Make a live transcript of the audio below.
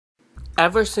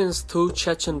Ever since two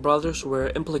Chechen brothers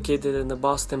were implicated in the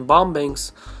Boston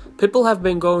bombings, people have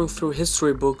been going through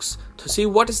history books to see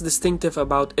what is distinctive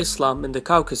about Islam in the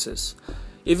Caucasus.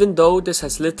 Even though this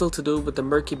has little to do with the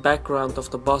murky background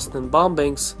of the Boston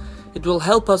bombings, it will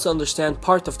help us understand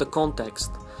part of the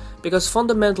context. Because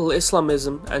fundamental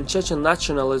Islamism and Chechen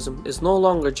nationalism is no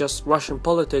longer just Russian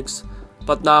politics,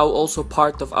 but now also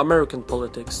part of American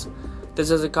politics.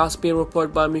 This is a Caspian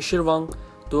Report by me, Shirvan,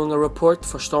 doing a report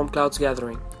for Storm Clouds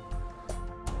Gathering.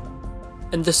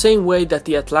 In the same way that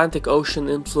the Atlantic Ocean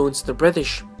influenced the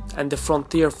British and the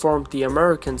frontier formed the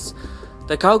Americans,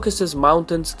 the Caucasus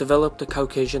Mountains developed the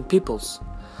Caucasian peoples.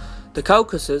 The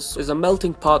Caucasus is a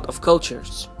melting pot of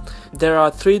cultures. There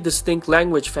are 3 distinct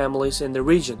language families in the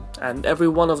region, and every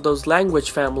one of those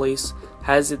language families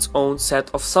has its own set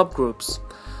of subgroups,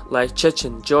 like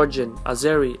Chechen, Georgian,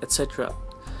 Azeri, etc.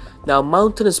 Now,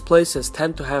 mountainous places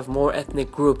tend to have more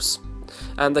ethnic groups,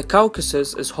 and the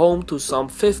Caucasus is home to some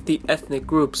 50 ethnic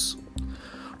groups.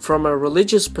 From a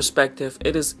religious perspective,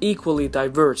 it is equally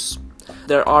diverse.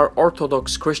 There are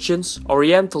Orthodox Christians,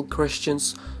 Oriental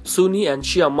Christians, Sunni and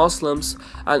Shia Muslims,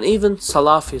 and even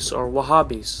Salafis or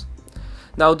Wahhabis.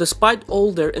 Now, despite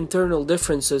all their internal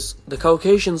differences, the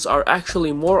Caucasians are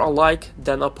actually more alike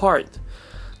than apart.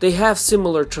 They have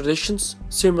similar traditions,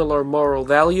 similar moral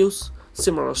values,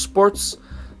 similar sports.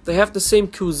 They have the same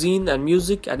cuisine and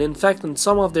music, and in fact in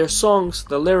some of their songs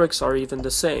the lyrics are even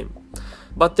the same.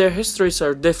 But their histories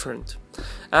are different,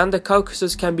 and the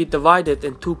Caucasus can be divided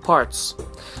in 2 parts.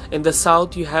 In the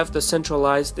south you have the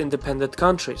centralized independent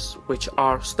countries, which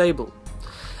are stable.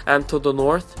 And to the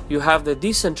north you have the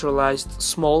decentralized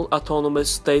small autonomous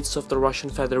states of the Russian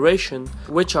Federation,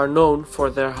 which are known for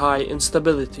their high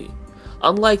instability.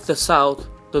 Unlike the south,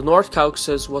 the North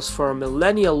Caucasus was for a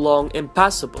millennia long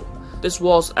impassable. This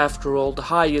was, after all, the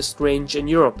highest range in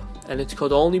Europe, and it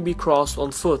could only be crossed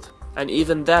on foot, and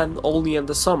even then only in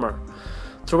the summer.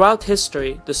 Throughout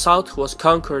history, the south was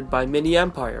conquered by many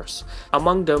empires.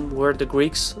 Among them were the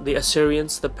Greeks, the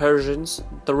Assyrians, the Persians,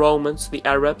 the Romans, the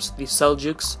Arabs, the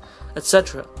Seljuks,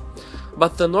 etc.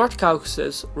 But the North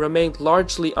Caucasus remained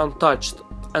largely untouched,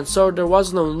 and so there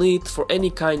was no need for any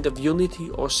kind of unity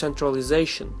or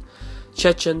centralization.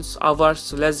 Chechens,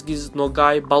 Avars, Lezgis,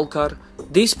 Nogai, Balkar,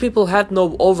 these people had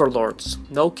no overlords,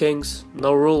 no kings,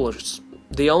 no rulers.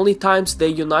 The only times they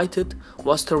united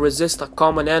was to resist a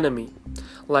common enemy,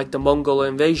 like the Mongol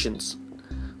invasions.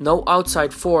 No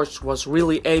outside force was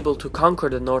really able to conquer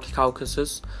the North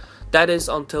Caucasus, that is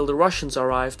until the Russians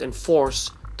arrived in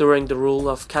force during the rule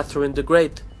of Catherine the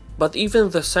Great. But even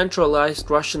the centralized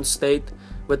Russian state,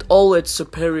 with all its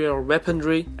superior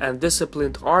weaponry and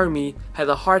disciplined army, had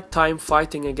a hard time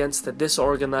fighting against the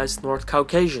disorganized North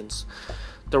Caucasians.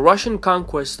 The Russian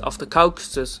conquest of the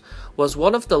Caucasus was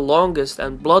one of the longest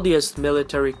and bloodiest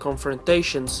military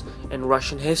confrontations in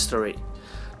Russian history.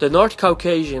 The North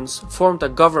Caucasians formed a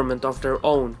government of their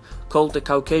own, called the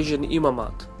Caucasian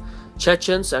Imamat.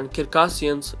 Chechens and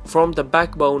Circassians formed the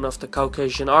backbone of the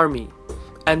Caucasian army,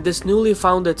 and this newly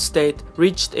founded state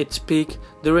reached its peak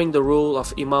during the rule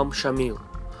of Imam Shamil.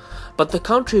 But the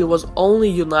country was only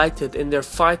united in their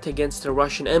fight against the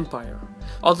Russian Empire.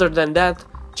 Other than that,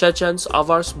 Chechens,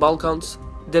 Avars, Balkans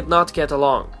did not get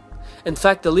along. In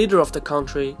fact, the leader of the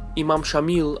country, Imam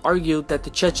Shamil, argued that the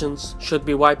Chechens should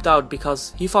be wiped out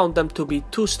because he found them to be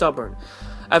too stubborn.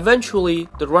 Eventually,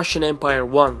 the Russian Empire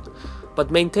won, but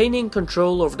maintaining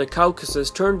control over the Caucasus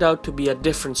turned out to be a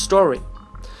different story.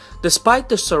 Despite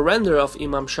the surrender of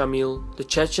Imam Shamil, the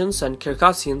Chechens and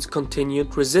Circassians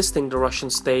continued resisting the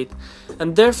Russian state,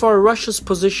 and therefore Russia's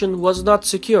position was not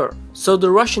secure. So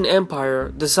the Russian Empire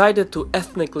decided to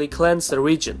ethnically cleanse the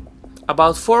region.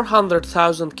 About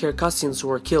 400,000 Circassians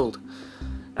were killed,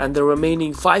 and the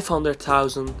remaining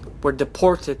 500,000 were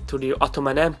deported to the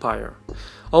Ottoman Empire.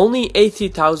 Only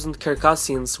 80,000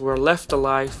 Circassians were left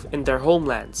alive in their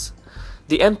homelands.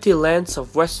 The empty lands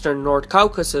of western North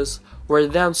Caucasus were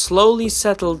then slowly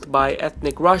settled by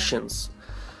ethnic Russians.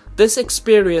 This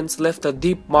experience left a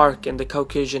deep mark in the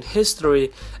Caucasian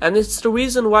history, and it's the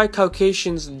reason why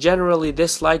Caucasians generally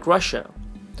dislike Russia.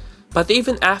 But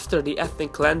even after the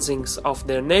ethnic cleansings of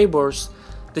their neighbors,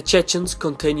 the Chechens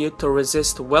continued to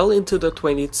resist well into the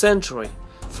 20th century.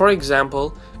 For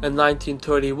example, in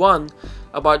 1931,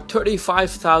 about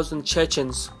 35,000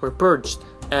 Chechens were purged,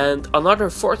 and another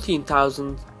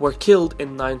 14,000 were killed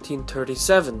in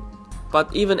 1937.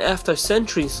 But even after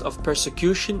centuries of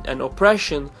persecution and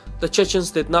oppression, the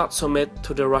Chechens did not submit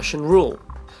to the Russian rule.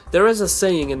 There is a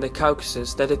saying in the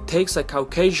Caucasus that it takes a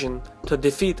Caucasian to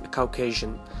defeat a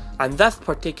Caucasian, and that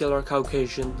particular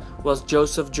Caucasian was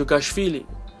Joseph Jugashvili,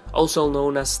 also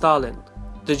known as Stalin.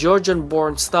 the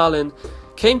Georgian-born Stalin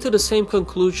came to the same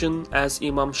conclusion as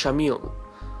Imam Shamil.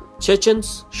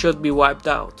 Chechens should be wiped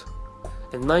out.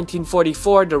 In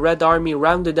 1944, the Red Army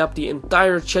rounded up the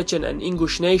entire Chechen and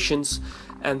Ingush nations,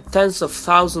 and tens of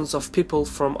thousands of people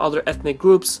from other ethnic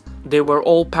groups. They were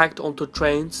all packed onto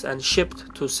trains and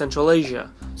shipped to Central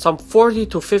Asia. Some 40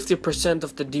 to 50%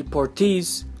 of the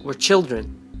deportees were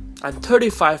children, and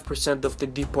 35% of the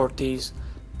deportees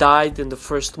died in the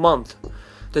first month.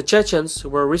 The Chechens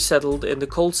were resettled in the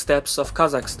cold steppes of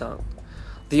Kazakhstan.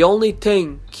 The only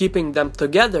thing keeping them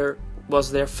together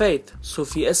was their faith,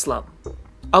 Sufi Islam.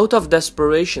 Out of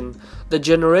desperation, the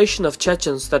generation of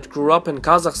Chechens that grew up in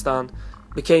Kazakhstan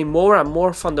became more and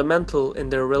more fundamental in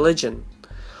their religion.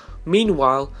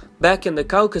 Meanwhile, back in the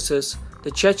Caucasus,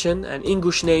 the Chechen and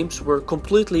Ingush names were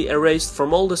completely erased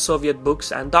from all the Soviet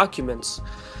books and documents.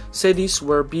 Cities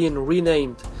were being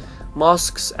renamed,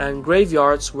 mosques and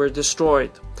graveyards were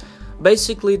destroyed.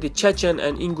 Basically, the Chechen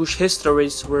and Ingush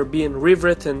histories were being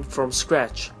rewritten from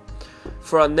scratch.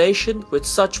 For a nation with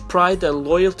such pride and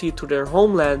loyalty to their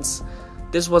homelands,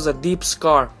 this was a deep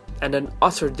scar and an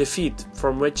utter defeat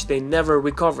from which they never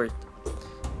recovered.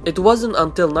 It wasn't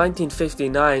until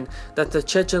 1959 that the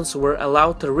Chechens were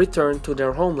allowed to return to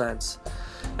their homelands,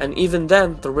 and even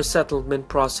then the resettlement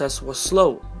process was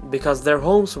slow because their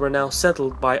homes were now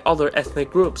settled by other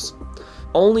ethnic groups.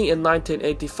 Only in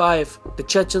 1985 the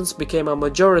Chechens became a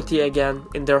majority again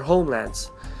in their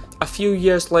homelands. A few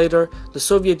years later, the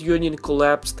Soviet Union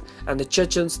collapsed and the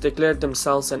Chechens declared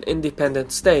themselves an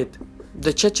independent state.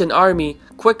 The Chechen army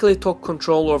quickly took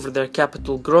control over their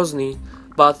capital Grozny,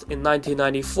 but in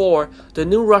 1994, the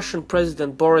new Russian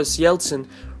President Boris Yeltsin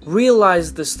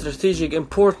realized the strategic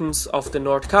importance of the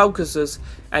North Caucasus,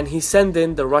 and he sent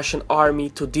in the Russian army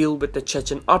to deal with the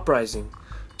Chechen uprising.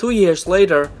 2 years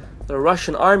later, the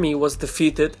Russian army was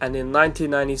defeated, and in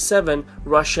 1997,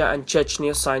 Russia and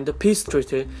Chechnya signed a peace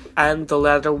treaty, and the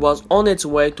latter was on its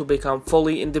way to become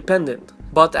fully independent.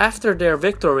 But after their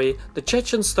victory, the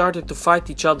Chechens started to fight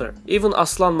each other. Even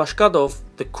Aslan Mashkadov,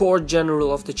 the corps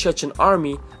general of the Chechen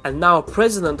army and now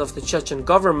president of the Chechen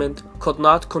government, could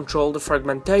not control the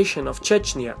fragmentation of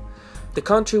Chechnya. The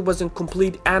country was in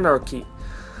complete anarchy,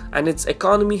 and its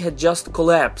economy had just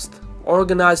collapsed.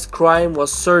 Organized crime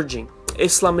was surging.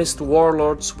 Islamist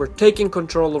warlords were taking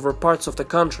control over parts of the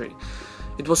country.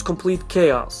 It was complete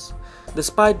chaos.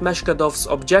 Despite Mashkadov's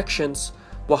objections,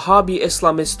 Wahhabi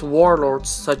Islamist warlords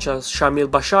such as Shamil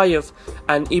Bashayev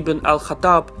and Ibn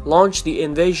al-Khattab launched the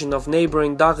invasion of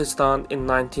neighboring Dagestan in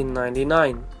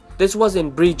 1999. This was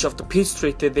in breach of the peace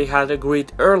treaty they had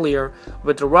agreed earlier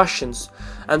with the Russians,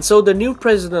 and so the new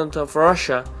president of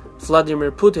Russia,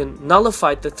 Vladimir Putin,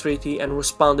 nullified the treaty and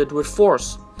responded with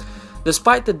force.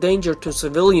 Despite the danger to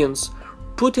civilians,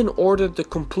 Putin ordered the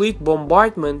complete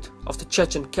bombardment of the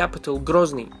Chechen capital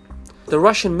Grozny. The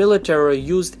Russian military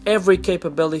used every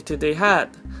capability they had: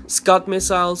 Scud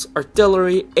missiles,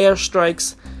 artillery,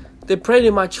 airstrikes. They pretty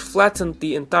much flattened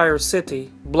the entire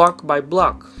city, block by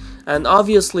block. And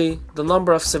obviously, the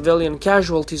number of civilian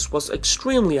casualties was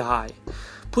extremely high.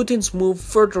 Putin's move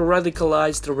further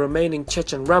radicalized the remaining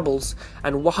Chechen rebels,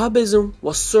 and Wahhabism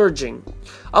was surging.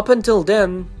 Up until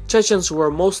then, Chechens were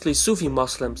mostly Sufi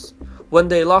Muslims. When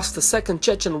they lost the Second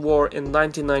Chechen War in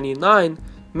 1999,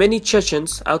 many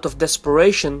Chechens, out of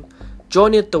desperation,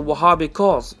 joined the Wahhabi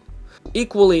cause.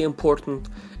 Equally important,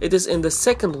 it is in the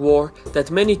Second War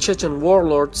that many Chechen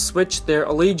warlords switched their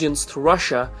allegiance to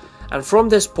Russia, and from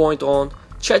this point on,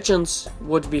 Chechens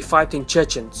would be fighting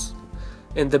Chechens.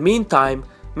 In the meantime,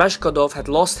 Mashkadov had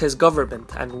lost his government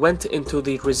and went into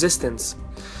the resistance.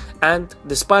 And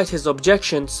despite his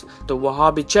objections, the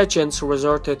Wahhabi Chechens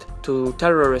resorted to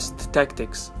terrorist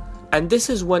tactics. And this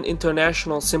is when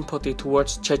international sympathy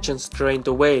towards Chechens drained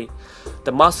away.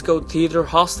 The Moscow theater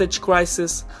hostage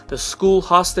crisis, the school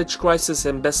hostage crisis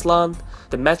in Beslan,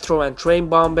 the metro and train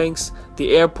bombings,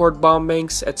 the airport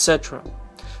bombings, etc.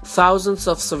 Thousands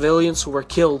of civilians were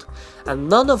killed, and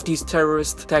none of these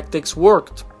terrorist tactics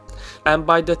worked. And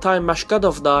by the time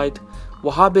Mashkadov died,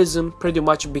 Wahhabism pretty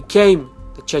much became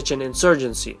the Chechen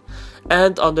insurgency,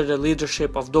 and under the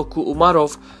leadership of Doku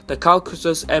Umarov, the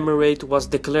Caucasus Emirate was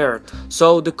declared.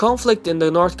 So the conflict in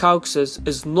the North Caucasus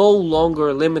is no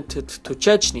longer limited to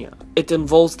Chechnya. It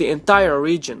involves the entire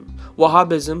region.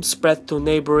 Wahhabism spread to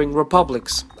neighboring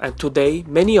republics, and today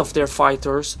many of their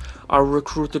fighters are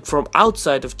recruited from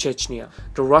outside of Chechnya.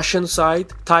 The Russian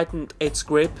side tightened its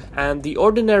grip, and the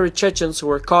ordinary Chechens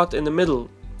were caught in the middle.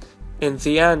 In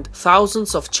the end,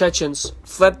 thousands of Chechens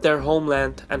fled their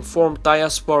homeland and formed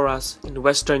diasporas in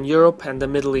Western Europe and the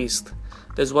Middle East.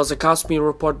 This was a Caspian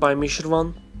report by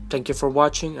Mishirvan. Thank you for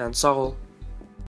watching, and Sağ ol.